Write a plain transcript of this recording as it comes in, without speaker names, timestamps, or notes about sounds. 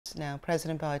Now,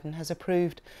 President Biden has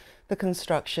approved the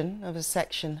construction of a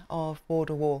section of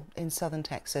border wall in southern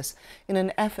Texas in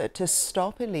an effort to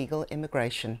stop illegal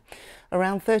immigration.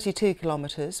 Around 32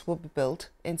 kilometers will be built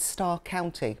in Starr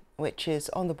County, which is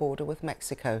on the border with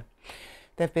Mexico.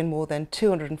 There have been more than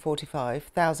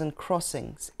 245,000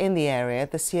 crossings in the area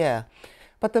this year.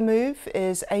 But the move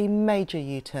is a major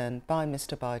U-turn by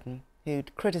Mr. Biden,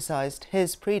 who'd criticised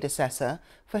his predecessor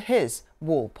for his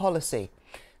wall policy.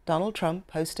 Donald Trump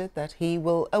posted that he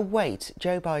will await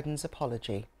Joe Biden's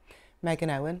apology. Megan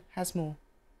Owen has more.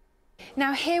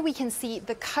 Now here we can see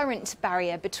the current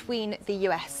barrier between the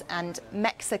US and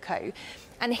Mexico.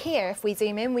 And here, if we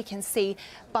zoom in, we can see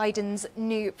Biden's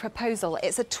new proposal.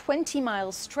 It's a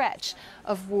 20-mile stretch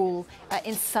of wall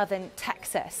in southern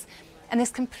Texas. And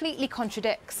this completely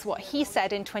contradicts what he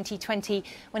said in 2020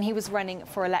 when he was running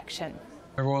for election.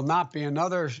 There will not be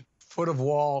another foot of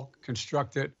wall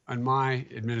constructed in my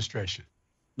administration.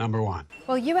 Number one.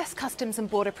 Well, US Customs and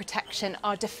Border Protection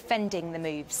are defending the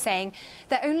move, saying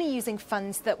they're only using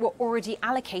funds that were already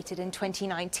allocated in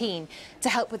 2019 to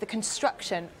help with the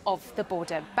construction of the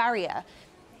border barrier.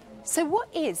 So what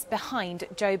is behind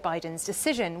Joe Biden's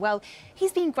decision? Well,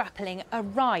 he's been grappling a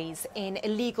rise in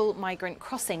illegal migrant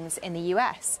crossings in the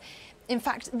US. In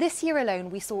fact, this year alone,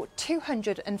 we saw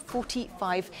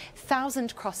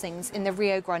 245,000 crossings in the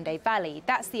Rio Grande Valley.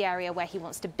 That's the area where he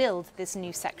wants to build this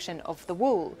new section of the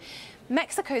wall.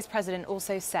 Mexico's president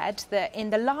also said that in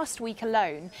the last week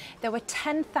alone, there were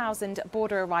 10,000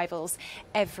 border arrivals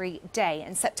every day,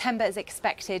 and September is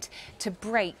expected to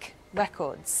break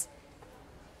records.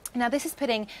 Now, this is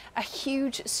putting a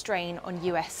huge strain on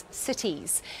US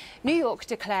cities. New York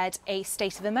declared a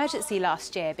state of emergency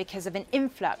last year because of an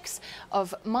influx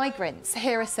of migrants.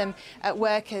 Here are some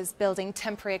workers building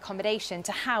temporary accommodation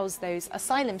to house those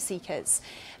asylum seekers.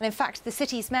 And in fact, the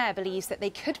city's mayor believes that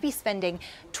they could be spending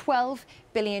 $12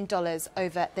 billion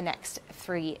over the next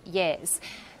 3 years.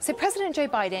 So President Joe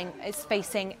Biden is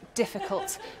facing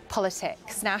difficult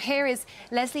politics. Now, here is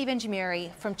Leslie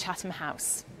Benjamuri from Chatham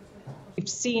House. We've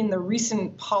seen the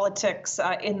recent politics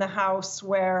in the House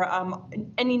where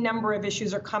any number of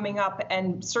issues are coming up,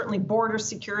 and certainly border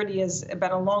security has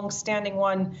been a long-standing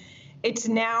one. It's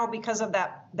now because of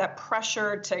that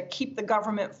pressure to keep the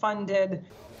government funded.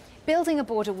 Building a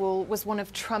border wall was one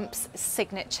of Trump's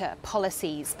signature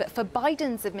policies, but for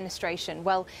Biden's administration,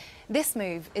 well, this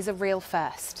move is a real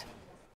first.